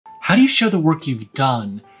How do you show the work you've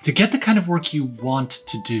done to get the kind of work you want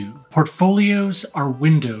to do? Portfolios are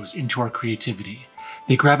windows into our creativity.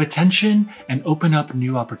 They grab attention and open up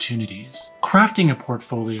new opportunities. Crafting a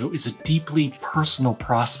portfolio is a deeply personal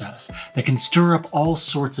process that can stir up all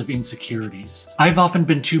sorts of insecurities. I've often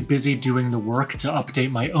been too busy doing the work to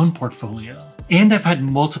update my own portfolio. And I've had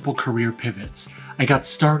multiple career pivots. I got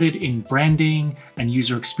started in branding and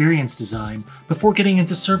user experience design before getting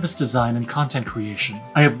into service design and content creation.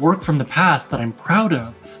 I have work from the past that I'm proud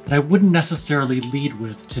of that I wouldn't necessarily lead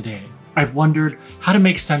with today. I've wondered how to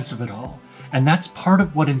make sense of it all. And that's part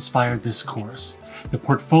of what inspired this course. The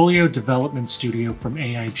Portfolio Development Studio from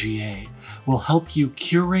AIGA will help you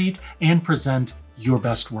curate and present your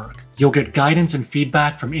best work. You'll get guidance and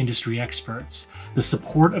feedback from industry experts, the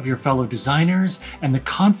support of your fellow designers, and the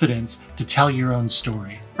confidence to tell your own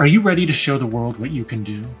story. Are you ready to show the world what you can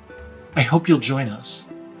do? I hope you'll join us.